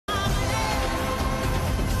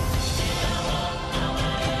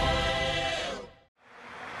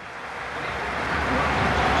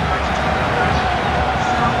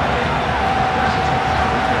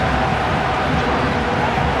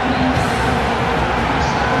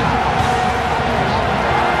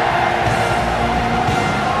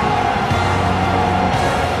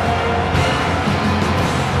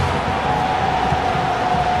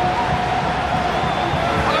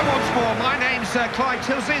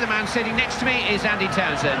the man sitting next to me is Andy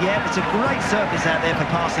Townsend. Yeah, it's a great surface out there for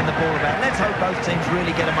passing the ball about. Let's hope both teams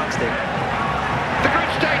really get amongst it. The group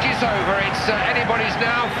stage is over. It's anybody's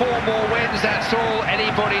now. 4 more wins, that's all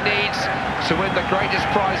anybody needs to win the greatest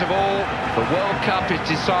prize of all. The World Cup is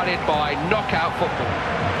decided by knockout football.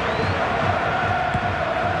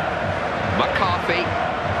 McCarthy.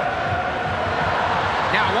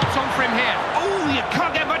 Now, what's on for him here? Oh, you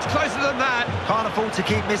can't get much closer than that. Can't afford to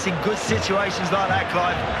keep missing good situations like that,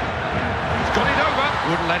 Clive. He's got it over.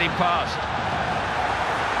 Wouldn't let him pass.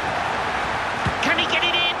 Can he get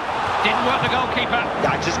it in? Didn't work the goalkeeper.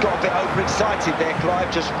 I just got a bit overexcited there,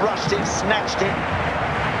 Clive. Just rushed it, snatched it.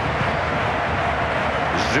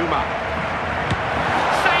 Zuma.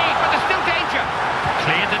 Save, but there's still danger.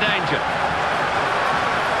 Cleared the danger.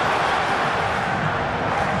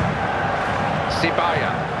 Sibaya.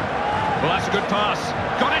 Well, that's a good pass.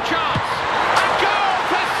 Got a chance. A goal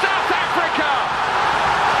for South Africa!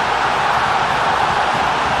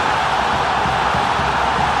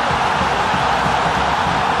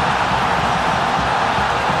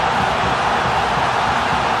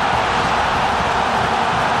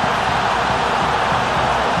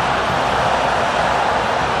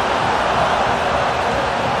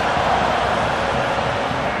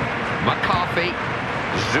 McCarthy.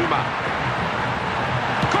 Zuma.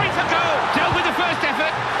 Going for goal. Dealt with the first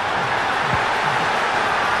effort.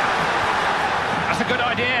 That's a good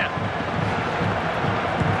idea.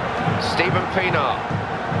 Stephen Pienaar.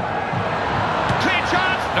 Clear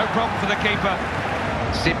chance. No problem for the keeper.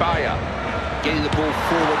 Sibaya. Getting the ball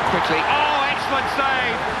forward quickly. Oh, excellent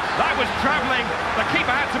save. That was travelling. The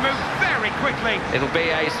keeper had to move very quickly. It'll be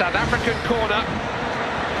a South African corner.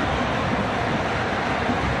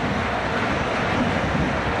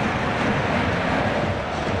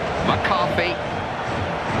 McCarthy.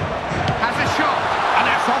 Has a shot. And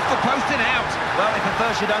that's off the post and out. Well, if at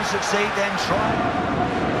first you don't succeed, then try.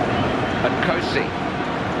 And Kosi.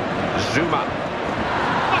 Zuma.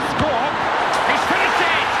 The score. He's finished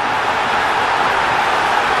it.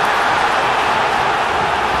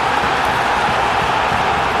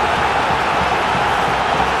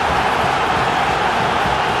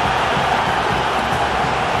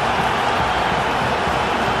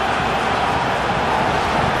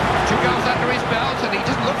 And he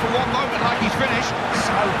doesn't look for one moment like he's finished.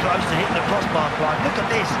 So close to hitting the crossbar, Clive. Look at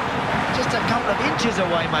this. Just a couple of inches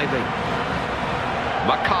away, maybe.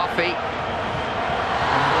 McCarthy.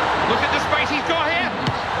 Look at the space he's got here.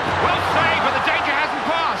 Well saved, but the danger hasn't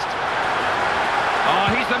passed.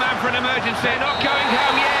 Oh, he's the man for an emergency. They're not going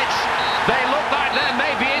home yet. They look like they're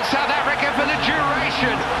maybe in South Africa for the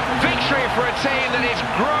duration. Victory for a team that is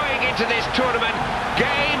growing into this tournament,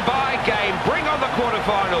 game by game. Bring on the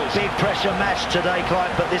quarterfinals. Big pressure match today,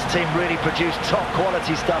 Clive, but this team really produced top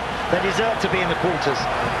quality stuff. They deserve to be in the quarters.